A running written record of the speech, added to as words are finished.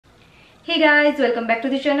Hey guys, welcome back to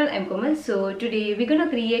the channel. I'm Komal. So today we're gonna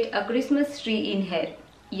create a Christmas tree in hair.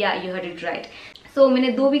 Yeah, you heard it right. So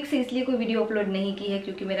मैंने 2 वीक से इसलिए कोई video upload नहीं की है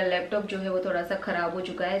क्योंकि मेरा लैपटॉप जो है वो थोड़ा सा खराब हो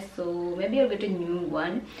चुका है. So maybe I'll get a new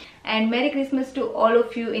one. And Merry Christmas to all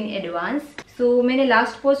of you in advance. So मैंने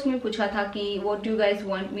लास्ट पोस्ट में पूछा था कि what do you guys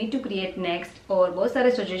want me to create next और बहुत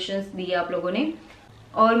सारे सजेशंस दिए आप लोगों ने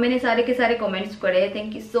और मैंने सारे के सारे कमेंट्स पढ़े.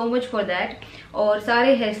 Thank you so much for that. और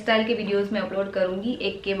सारे हेयर स्टाइल के वीडियोस मैं अपलोड करूंगी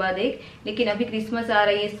एक के बाद एक, लेकिन अभी क्रिसमस आ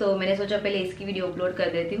रही है सो मैंने सोचा पहले इसकी वीडियो अपलोड कर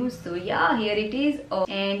देती हूँ. सो या हियर इट इज.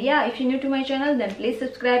 एंड या if you new to my channel then please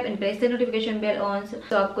subscribe and press the notification bell on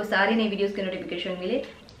तो आपको सारे नए वीडियोस के नोटिफिकेशन मिले.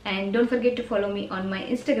 And don't forget to follow me on my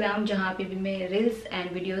Instagram जहाँ पे भी मैं रील्स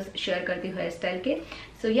एंड वीडियोज शेयर करती हूँ हेयर स्टाइल के.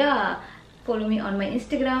 सो या follow me on my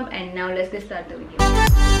Instagram and now let's get started the video.